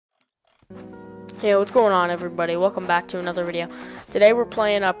Hey, what's going on, everybody? Welcome back to another video. Today we're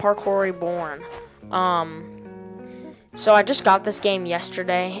playing Parkour REBORN. So I just got this game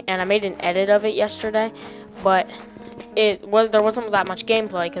yesterday, and I made an edit of it yesterday, but there wasn't that much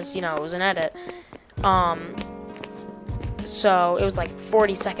gameplay because, you know, it was an edit. So it was like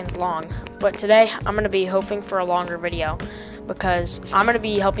 40 seconds long. But today I'm going to be hoping for a longer video because I'm going to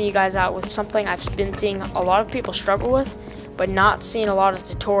be helping you guys out with something I've been seeing a lot of people struggle with, but not seeing a lot of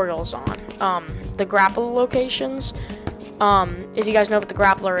tutorials on. The Grappler locations. If you guys know what the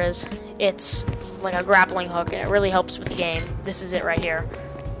Grappler is, it's like a grappling hook, and it really helps with the game. This is it right here.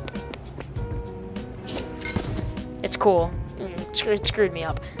 It's cool. It screwed me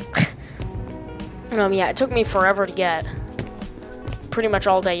up. Yeah, it took me forever to get. Pretty much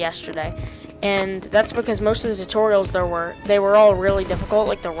all day yesterday. And that's because most of the tutorials they were all really difficult.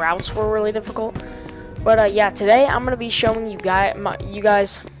 Like, the routes were really difficult. But yeah, today I'm gonna be showing you guys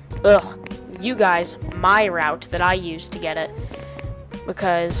my route that I used to get it,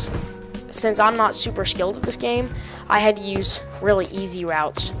 because since I'm not super skilled at this game, I had to use really easy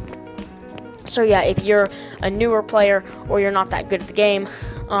routes. So yeah, if you're a newer player or you're not that good at the game,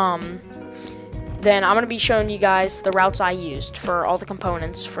 then I'm going to be showing you guys the routes I used for all the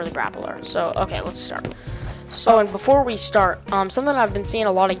components for the Grappler. So, okay, let's start. So, and before we start, something I've been seeing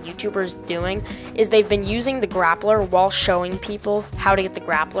a lot of YouTubers doing is they've been using the Grappler while showing people how to get the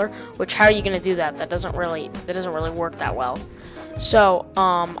Grappler, which, how are you going to do that? That doesn't really work that well. So,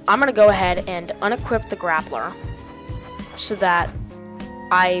 I'm going to go ahead and unequip the Grappler so that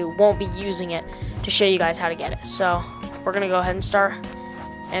I won't be using it to show you guys how to get it. So, we're going to go ahead and start.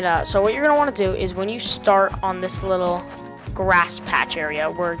 And so what you're going to want to do is when you start on this little grass patch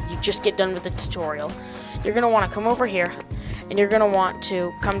area where you just get done with the tutorial, you're going to want to come over here, and you're going to want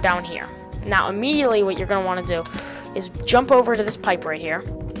to come down here. Now, immediately what you're going to want to do is jump over to this pipe right here,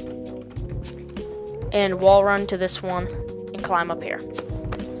 and wall run to this one, and climb up here.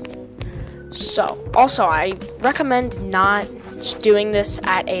 So, also, I recommend not doing this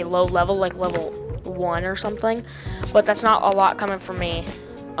at a low level, like level 1 or something, but that's not a lot coming from me.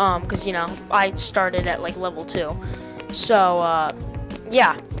 Because, you know, I started at, like, level 2. So,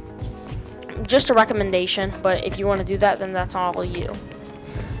 yeah. Just a recommendation, but if you want to do that, then that's all you.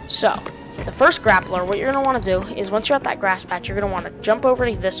 So, the first Grappler, what you're going to want to do is once you're at that grass patch, you're going to want to jump over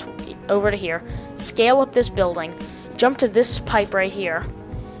to here, scale up this building, jump to this pipe right here,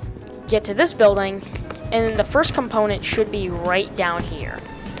 get to this building, and then the first component should be right down here.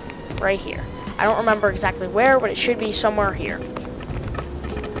 Right here. I don't remember exactly where, but it should be somewhere here.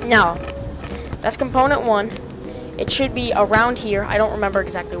 Now, that's component 1. It should be around here. I don't remember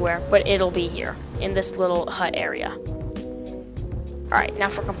exactly where, but it'll be here in this little hut area. Alright, now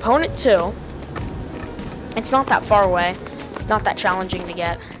for component 2, it's not that far away, not that challenging to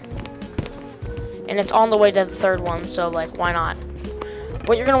get. And it's on the way to the third one, so, like, why not?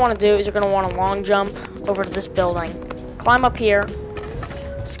 What you're going to want to do is you're going to want to long jump over to this building, climb up here,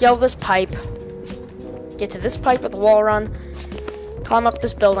 scale this pipe, get to this pipe with the wall run, climb up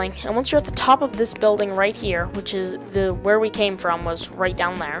this building, and once you're at the top of this building right here, which is where we came from was right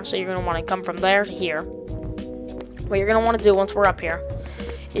down there, so you're going to want to come from there to here. What you're going to want to do once we're up here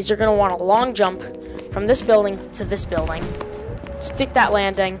is you're going to want to long jump from this building to this building, stick that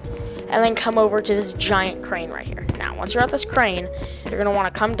landing, and then come over to this giant crane right here. Now, once you're at this crane, you're going to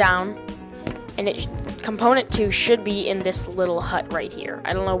want to come down, and component 2 should be in this little hut right here.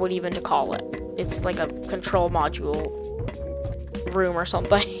 I don't know what even to call it. It's like a control module room or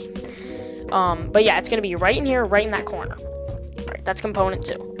something. But yeah, it's gonna be right in here, right in that corner. Alright, that's component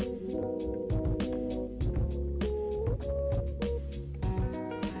 2.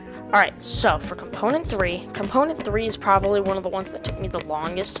 Alright, so for component 3 is probably one of the ones that took me the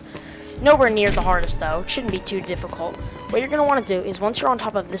longest. Nowhere near the hardest though. It shouldn't be too difficult. What you're gonna want to do is once you're on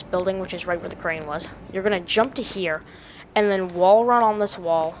top of this building, which is right where the crane was, you're gonna jump to here and then wall run on this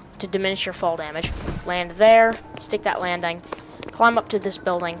wall to diminish your fall damage. Land there, stick that landing, climb up to this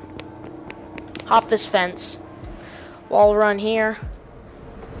building, hop this fence, wall run here,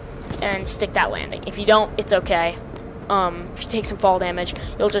 and stick that landing. If you don't, it's okay. If you take some fall damage,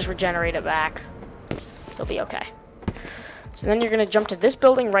 you'll just regenerate it back. It'll be okay. So then you're going to jump to this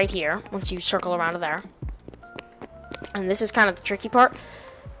building right here, once you circle around to there. And this is kind of the tricky part.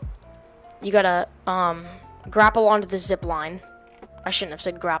 You gotta, grapple onto the zip line. I shouldn't have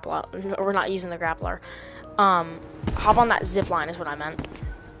said grapple. We're not using the Grappler. Hop on that zip line is what I meant.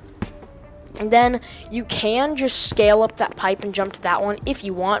 And then you can just scale up that pipe and jump to that one if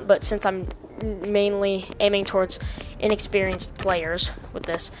you want, but since I'm mainly aiming towards inexperienced players with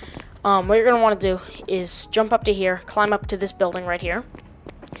this, what you're going to want to do is jump up to here, climb up to this building right here.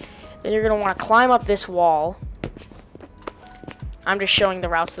 Then you're going to want to climb up this wall. I'm just showing the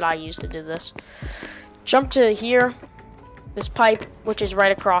routes that I use to do this. Jump to here, this pipe, which is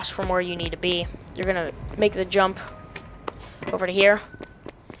right across from where you need to be. You're going to make the jump over to here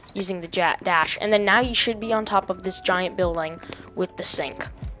using the dash. And then now you should be on top of this giant building with the sink.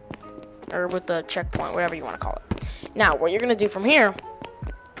 Or with the checkpoint, whatever you want to call it. Now, what you're going to do from here,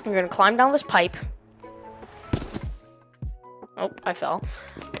 you're going to climb down this pipe. Oh, I fell.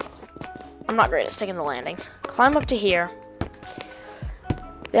 I'm not great at sticking the landings. Climb up to here.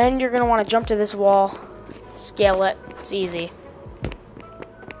 Then you're going to want to jump to this wall, scale it. It's easy.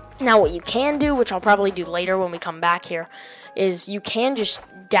 Now what you can do, which I'll probably do later when we come back here, is you can just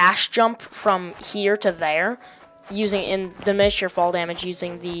dash jump from here to there, diminish your fall damage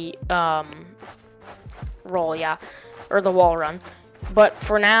using the roll, or the wall run. But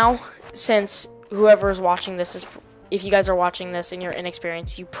for now, since whoever is watching this if you guys are watching this and you're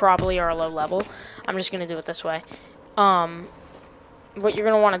inexperienced, you probably are a low level. I'm just going to do it this way. What you're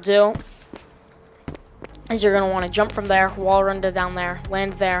going to want to do is you're going to want to jump from there, wall run to down there,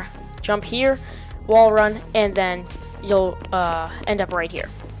 land there, jump here, wall run, and then you'll end up right here.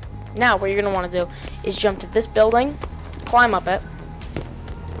 Now, what you're going to want to do is jump to this building, climb up it.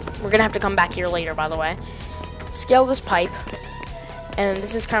 We're going to have to come back here later, by the way. Scale this pipe, and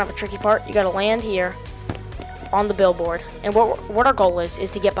this is kind of a tricky part. You got to land here on the billboard, and what our goal is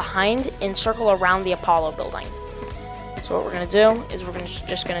to get behind and circle around the Apollo building. So what we're going to do is we're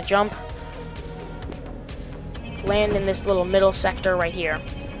just going to jump, land in this little middle sector right here,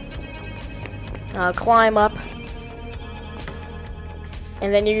 climb up,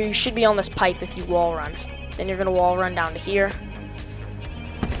 and then you should be on this pipe if you wall run. Then you're going to wall run down to here.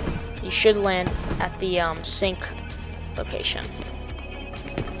 You should land at the sink location.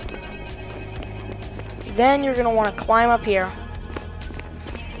 Then you're going to want to climb up here,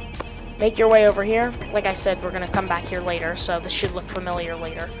 make your way over here. Like I said, we're going to come back here later, so this should look familiar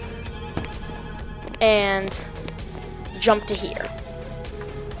later. And jump to here.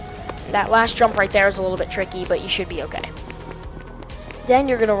 That last jump right there is a little bit tricky, but you should be okay. Then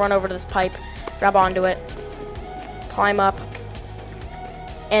you're going to run over to this pipe, grab onto it, climb up,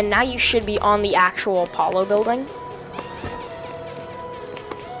 and now you should be on the actual Apollo building.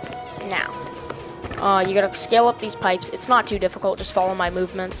 Now, you got to scale up these pipes. It's not too difficult, just follow my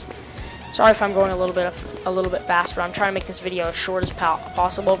movements. Sorry if I'm going a little bit fast, but I'm trying to make this video as short as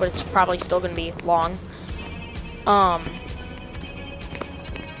possible, but it's probably still going to be long.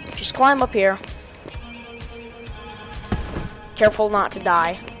 Just climb up here. Careful not to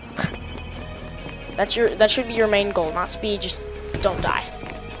die. That should be your main goal, not speed, just don't die.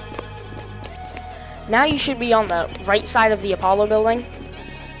 Now you should be on the right side of the Apollo building.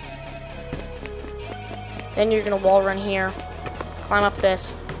 Then you're going to wall run here, climb up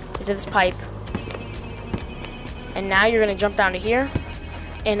this, into this pipe, and now you're going to jump down to here,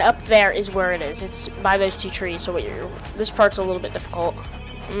 and up there is where it is. It's by those two trees, so this part's a little bit difficult.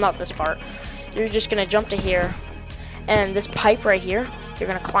 Not this part. You're just going to jump to here, and this pipe right here, you're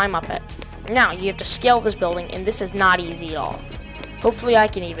going to climb up it. Now, you have to scale this building, and this is not easy at all. Hopefully I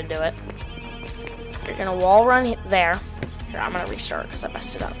can even do it. You're going to wall run there. Here, I'm going to restart because I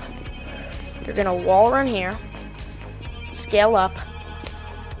messed it up. You're going to wall run here, scale up,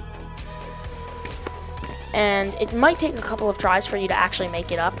 and it might take a couple of tries for you to actually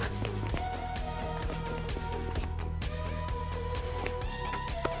make it up.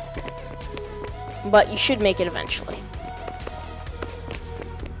 But you should make it eventually.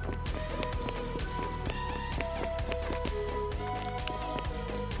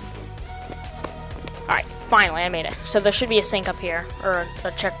 Alright, finally I made it. So there should be a sink up here, or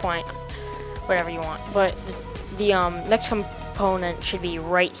a checkpoint, whatever you want. But the next component should be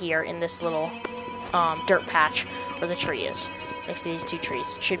right here in this little dirt patch where the tree is. Next to these two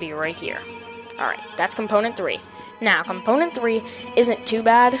trees. It should be right here. Alright, that's component 3. Now, component 3 isn't too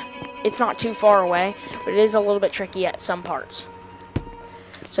bad. It's not too far away, but it is a little bit tricky at some parts.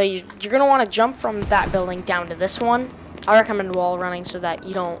 So you're going to want to jump from that building down to this one. I recommend wall running so that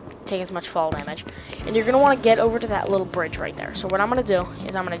you don't take as much fall damage. And you're going to want to get over to that little bridge right there. So what I'm going to do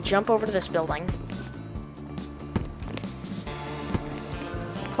is I'm going to jump over to this building.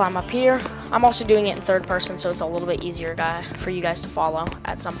 Climb up here. I'm also doing it in third person, so it's a little bit easier for you guys to follow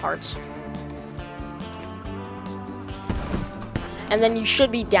at some parts. And then you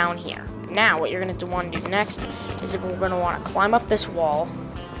should be down here. Now, what you're going to want to do next is we're going to want to climb up this wall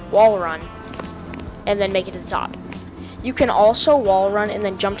run, and then make it to the top. You can also wall run and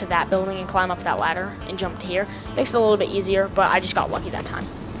then jump to that building and climb up that ladder and jump to here. Makes it a little bit easier, but I just got lucky that time.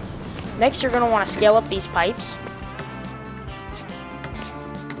 Next, you're going to want to scale up these pipes.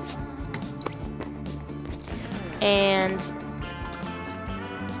 and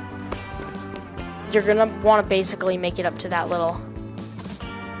you're gonna want to basically make it up to that little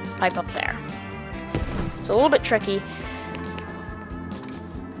pipe up there. It's a little bit tricky,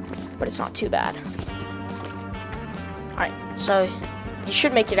 but it's not too bad. Alright, so you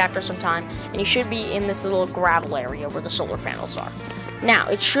should make it after some time, and you should be in this little gravel area where the solar panels are. Now,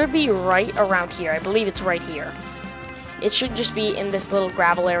 it should be right around here. I believe it's right here. It should just be in this little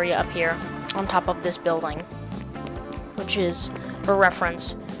gravel area up here on top of this building, which is, for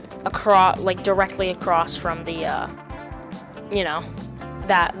reference, across, like directly across from the, you know,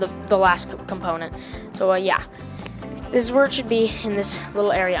 the last component. So, yeah. This is where it should be, in this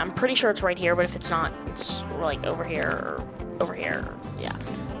little area. I'm pretty sure it's right here, but if it's not, it's like over here or over here. Yeah.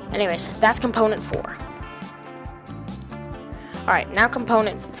 Anyways, that's component 4. Alright, now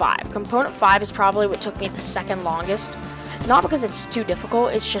component 5. Component 5 is probably what took me the second longest. Not because it's too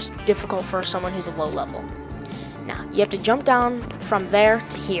difficult, it's just difficult for someone who's a low level. Now, you have to jump down from there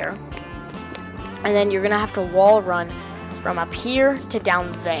to here. And then you're going to have to wall run from up here to down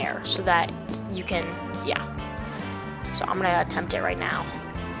there so that you can, yeah. So I'm going to attempt it right now.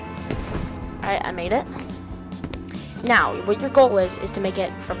 Alright, I made it. Now, what your goal is to make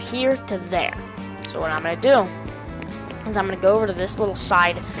it from here to there. So what I'm going to do is I'm going to go over to this little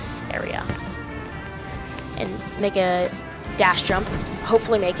side area and make a dash jump.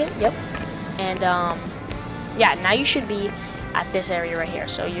 Hopefully make it, yep. And, yeah, now you should be at this area right here.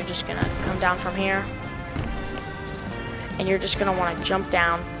 So you're just going to come down from here. And you're just going to want to jump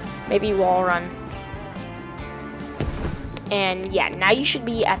down, maybe wall run. And, yeah, now you should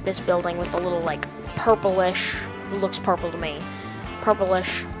be at this building with the little, like, purplish, looks purple to me,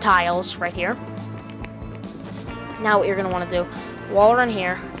 purplish tiles right here. Now what you're going to want to do, wall run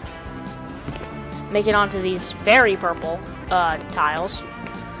here, make it onto these very purple tiles,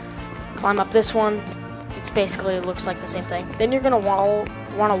 climb up this one. It's basically, it looks like the same thing. Then you're going to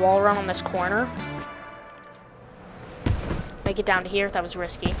want to wall run on this corner. Make it down to here. That was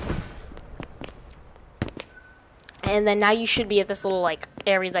risky. And then now you should be at this little like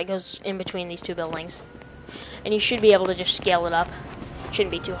area that goes in between these two buildings. And you should be able to just scale it up.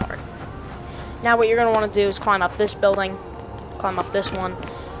 Shouldn't be too hard. Now what you're going to want to do is climb up this building, climb up this one.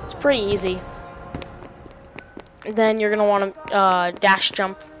 It's pretty easy. Then you're going to want to dash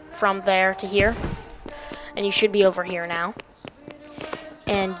jump from there to here. And you should be over here now.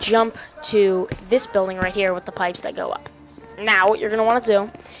 And jump to this building right here with the pipes that go up. Now what you're going to want to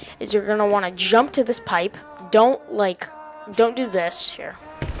do is you're going to want to jump to this pipe. Don't do this. Here,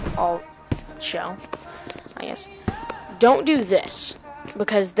 I'll show, I guess. Don't do this,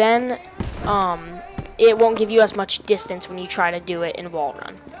 because then it won't give you as much distance when you try to do it in wall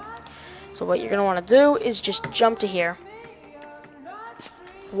run. So what you're going to want to do is just jump to here,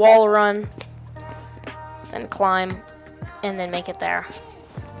 wall run, then climb, and then make it there.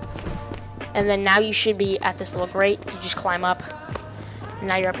 And then now you should be at this little grate. You just climb up, and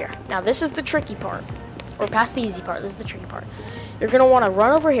now you're up here. Now this is the tricky part. Or past the easy part, this is the tricky part. You're going to want to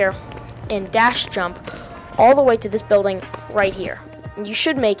run over here and dash jump all the way to this building right here. And you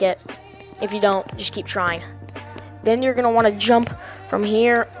should make it. If you don't, just keep trying. Then you're going to want to jump from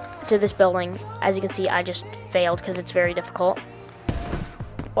here to this building. As you can see, I just failed because it's very difficult.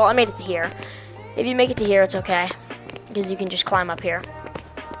 Well, I made it to here. If you make it to here, it's okay, because you can just climb up here.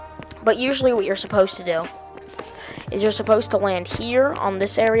 But usually what you're supposed to do is you're supposed to land here on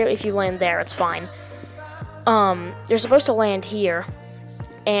this area. If you land there, it's fine. You're supposed to land here,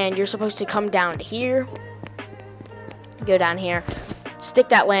 and you're supposed to come down to here, go down here, stick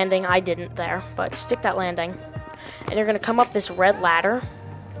that landing. I didn't there, but stick that landing, and you're going to come up this red ladder,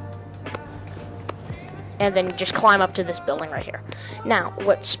 and then just climb up to this building right here. Now,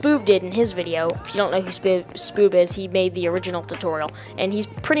 what Spoob did in his video, if you don't know who Spoob is, he made the original tutorial, and he's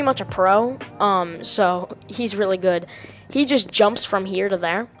pretty much a pro, so he's really good. He just jumps from here to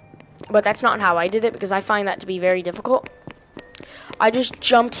there. But that's not how I did it, because I find that to be very difficult. I just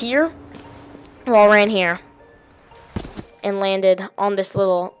jumped here, wall ran here, and landed on this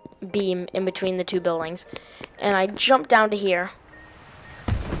little beam in between the two buildings. And I jumped down to here,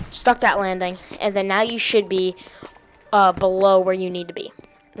 stuck that landing, and then now you should be below where you need to be.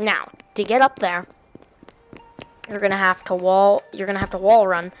 Now, to get up there, you're gonna have to wall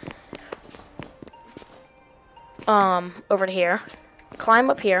run over to here, climb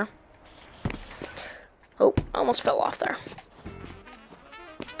up here. Oh, I almost fell off there.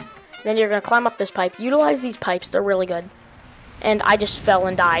 Then you're going to climb up this pipe. Utilize these pipes. They're really good. And I just fell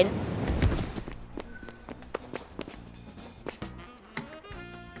and died.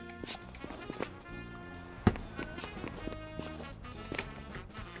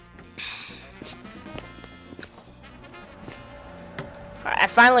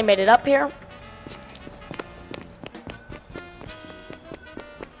 finally made it up here.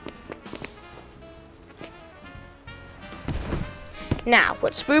 Now,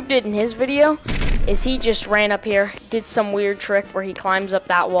 what Spoob did in his video is he just ran up here, did some weird trick where he climbs up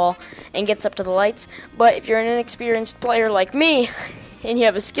that wall and gets up to the lights. But if you're an inexperienced player like me and you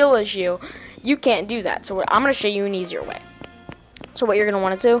have a skill issue, you can't do that. So I'm going to show you an easier way. So what you're going to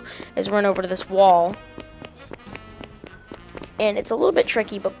want to do is run over to this wall. And it's a little bit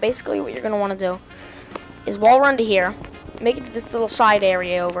tricky, but basically what you're going to want to do is wall run to here, make it to this little side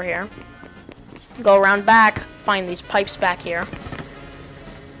area over here, go around back, find these pipes back here.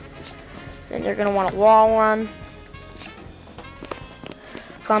 Then you're going to want to wall run,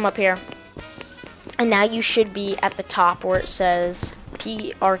 climb up here, and now you should be at the top where it says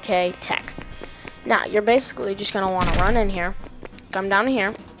PRK Tech. Now, you're basically just going to want to run in here, come down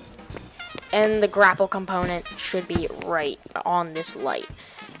here, and the grapple component should be right on this light.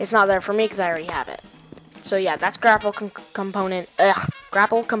 It's not there for me because I already have it. So yeah, that's grapple component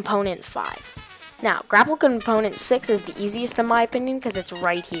 5. Now, grapple component 6 is the easiest in my opinion because it's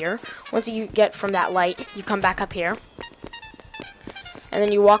right here. Once you get from that light, you come back up here. And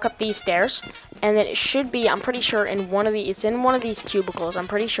then you walk up these stairs. And then it should be, I'm pretty sure, it's in one of these cubicles. I'm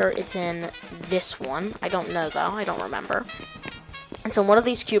pretty sure it's in this one. I don't know though, I don't remember. And so one of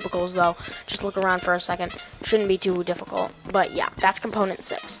these cubicles though, just look around for a second, shouldn't be too difficult. But yeah, that's component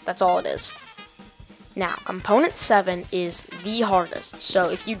 6, that's all it is. Now, component 7 is the hardest, so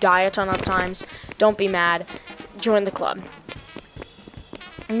if you die a ton of times, don't be mad, join the club.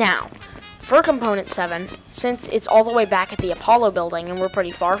 Now, for component 7, since it's all the way back at the Apollo building, and we're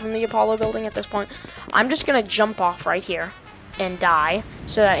pretty far from the Apollo building at this point, I'm just going to jump off right here and die,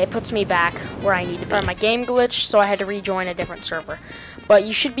 so that it puts me back where I need to be. My game glitched, so I had to rejoin a different server. But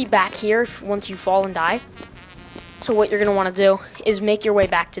you should be back here once you fall and die. So what you're going to want to do is make your way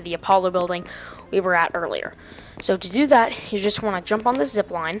back to the Apollo building we were at earlier. So to do that, you just want to jump on this zip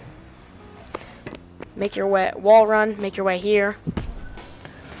line, make your way, wall run, make your way here,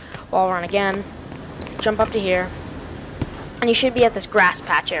 wall run again, jump up to here, and you should be at this grass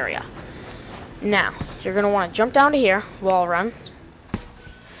patch area. Now, you're going to want to jump down to here, wall run,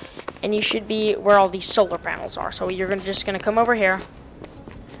 and you should be where all these solar panels are. So you're just going to come over here,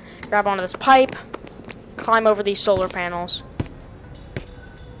 grab onto this pipe, climb over these solar panels,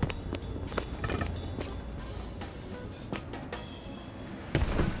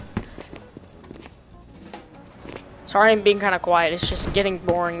 sorry I'm being kind of quiet, it's just getting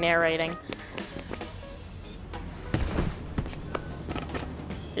boring narrating.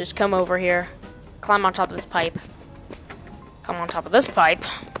 Just come over here, climb on top of this pipe, come on top of this pipe,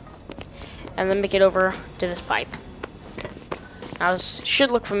 and then make it over to this pipe. Now this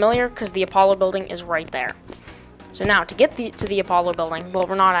should look familiar because the Apollo building is right there. So now to get to the Apollo building, well,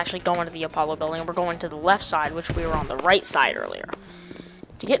 we're not actually going to the Apollo building, we're going to the left side, which we were on the right side earlier.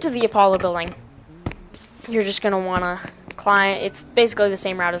 To get to the Apollo building, you're just going to want to climb. It's basically the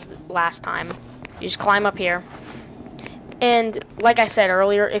same route as last time. You just climb up here. And like I said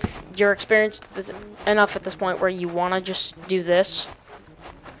earlier, if you're experienced enough at this point where you want to just do this,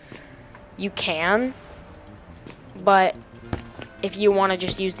 you can. But if you want to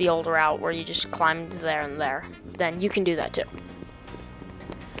just use the old route where you just climbed there and there, then you can do that too.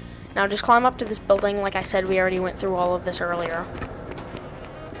 Now just climb up to this building. Like I said, we already went through all of this earlier.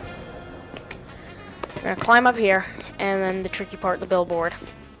 We're going to climb up here, and then the tricky part, the billboard.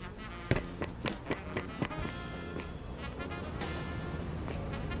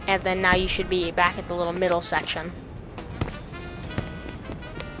 And then now you should be back at the little middle section.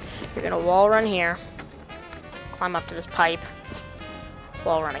 You're going to wall run here, climb up to this pipe,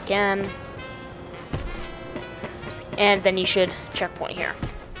 wall run again, and then you should checkpoint here.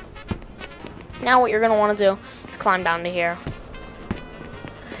 Now what you're going to want to do is climb down to here,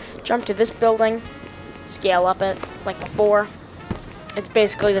 jump to this building, scale up it like before. It's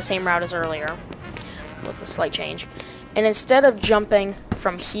basically the same route as earlier with a slight change. And instead of jumping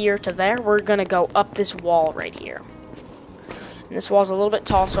from here to there, we're going to go up this wall right here. And this wall's a little bit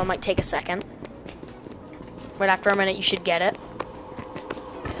tall, so it might take a second. But after a minute, you should get it.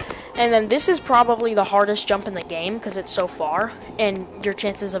 And then this is probably the hardest jump in the game because it's so far, and your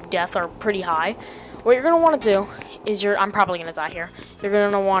chances of death are pretty high. What you're going to want to do is I'm probably going to die here. You're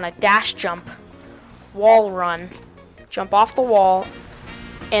going to want to dash jump, wall run, jump off the wall,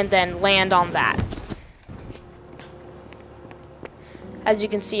 and then land on that. As you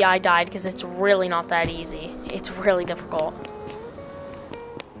can see, I died because it's really not that easy. It's really difficult.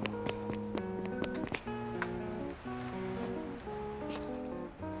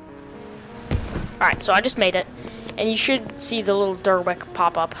 Alright, so I just made it. And you should see the little Derwick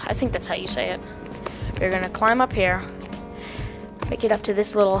pop up. I think that's how you say it. You're gonna climb up here, make it up to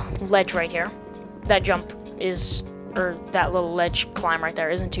this little ledge right here. That jump is, or that little ledge climb right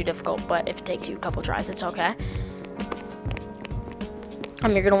there isn't too difficult, but if it takes you a couple tries, it's okay.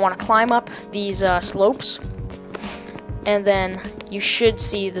 You're gonna want to climb up these slopes, and then you should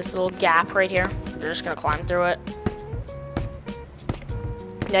see this little gap right here. You're just gonna climb through it.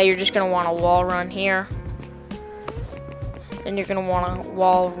 Now you're just gonna want to wall run here. Then you're gonna want to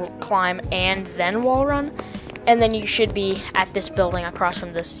wall climb and then wall run. And then you should be at this building across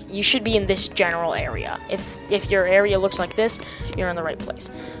from this. You should be in this general area. If your area looks like this, you're in the right place.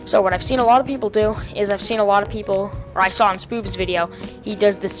 So what I've seen a lot of people do is or I saw in Spoob's video, he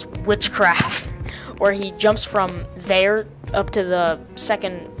does this witchcraft where he jumps from there up to the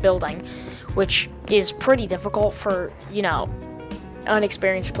second building, which is pretty difficult for, you know,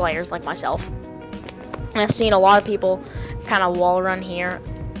 unexperienced players like myself. And I've seen a lot of people kind of wall run here,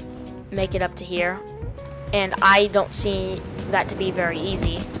 make it up to here. And I don't see that to be very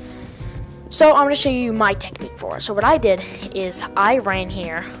easy. So I'm going to show you my technique for it. So what I did is I ran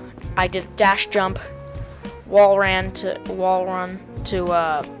here. I did dash jump, wall run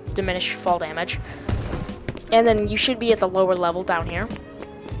to diminish fall damage. And then you should be at the lower level down here.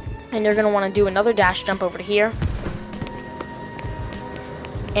 And you're going to want to do another dash jump over to here.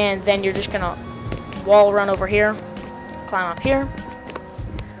 And then you're just going to wall run over here, climb up here,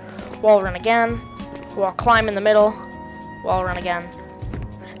 wall run again. Wall climb in the middle, wall run again,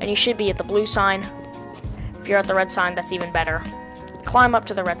 and you should be at the blue sign. If you're at the red sign, that's even better. Climb up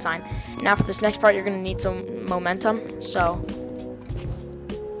to the red sign. Now for this next part, you're going to need some momentum, so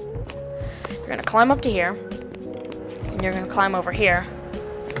you're going to climb up to here, and you're going to climb over here,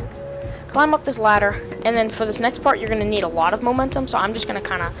 climb up this ladder, and then for this next part, you're going to need a lot of momentum, so I'm just going to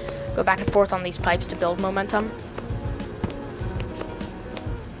kind of go back and forth on these pipes to build momentum.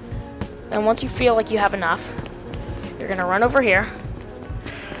 And once you feel like you have enough, you're going to run over here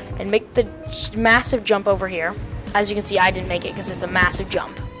and make the massive jump over here. As you can see, I didn't make it because it's a massive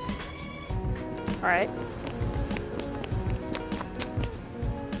jump. Alright.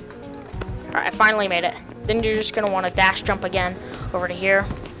 Alright, I finally made it. Then you're just going to want to dash jump again over to here.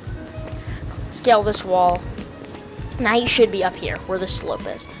 Scale this wall. Now you should be up here where the slope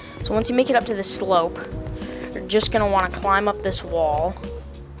is. So once you make it up to this slope, you're just going to want to climb up this wall.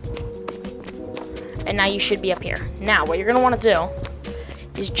 And now you should be up here. Now, what you're going to want to do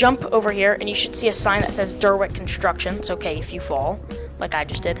is jump over here, and you should see a sign that says Derwick Construction. It's okay if you fall, like I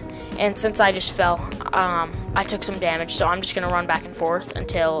just did. And since I just fell, I took some damage, so I'm just going to run back and forth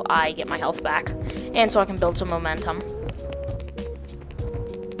until I get my health back, and so I can build some momentum.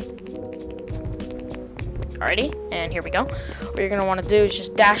 Alrighty, and here we go. What you're going to want to do is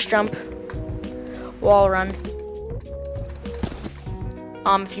just dash jump, wall run.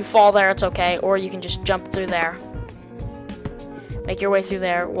 If you fall there, it's okay, or you can just jump through there. Make your way through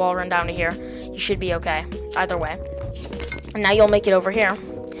there, wall run down to here. You should be okay, either way. And now you'll make it over here.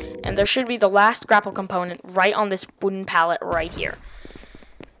 And there should be the last grapple component right on this wooden pallet right here.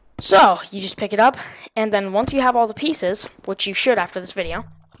 So, you just pick it up, and then once you have all the pieces, which you should after this video,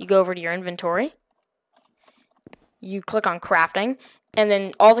 you go over to your inventory. You click on crafting, and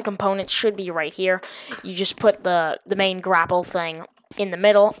then all the components should be right here. You just put the main grapple thing in the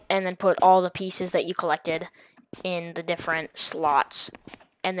middle, and then put all the pieces that you collected in the different slots,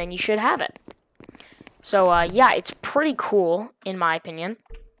 and then you should have it. So yeah, it's pretty cool in my opinion.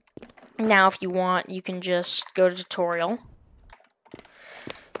 Now if you want, you can just go to tutorial,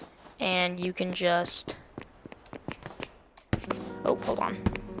 and you can just, oh, hold on,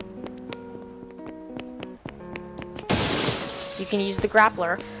 you can use the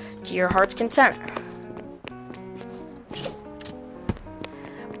grappler to your heart's content.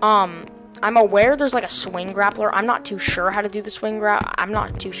 I'm aware there's like a swing grappler. I'm not too sure how to do the swing I'm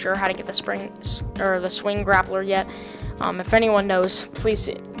not too sure how to get the swing grappler yet. If anyone knows, please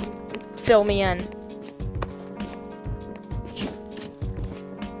fill me in.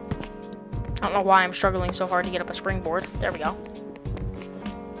 I don't know why I'm struggling so hard to get up a springboard. There we go.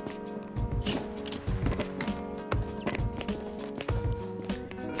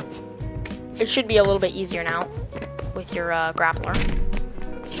 It should be a little bit easier now with your grappler.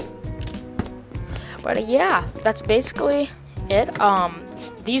 But yeah, that's basically it.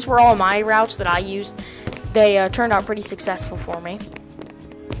 These were all my routes that I used. They turned out pretty successful for me.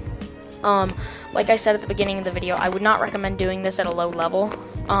 Like I said at the beginning of the video, I would not recommend doing this at a low level.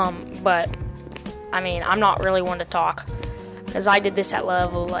 But I mean, I'm not really one to talk, because I did this at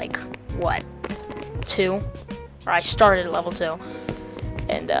level, like, what, 2? Or I started at level 2.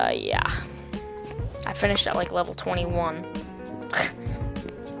 And yeah. I finished at like level 21.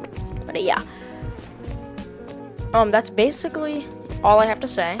 But yeah. That's basically all I have to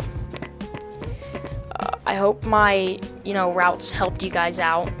say. I hope my, routes helped you guys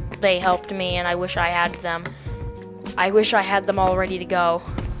out. They helped me, and I wish I had them. I wish I had them all ready to go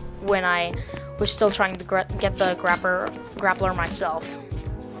when I was still trying to get the grappler myself.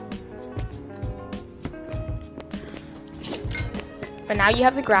 But now you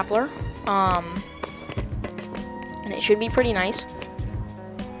have the grappler, and it should be pretty nice.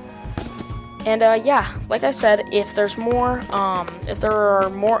 And yeah, like I said, if there's more, if there are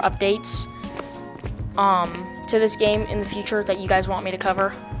more updates to this game in the future that you guys want me to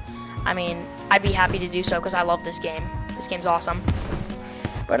cover, I mean, I'd be happy to do so because I love this game. This game's awesome.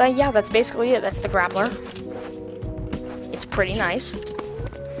 But yeah, that's basically it. That's the grappler. It's pretty nice.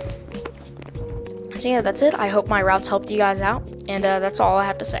 So yeah, that's it. I hope my routes helped you guys out, and that's all I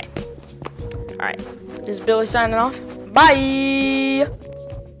have to say. Alright, this is Billy signing off. Bye!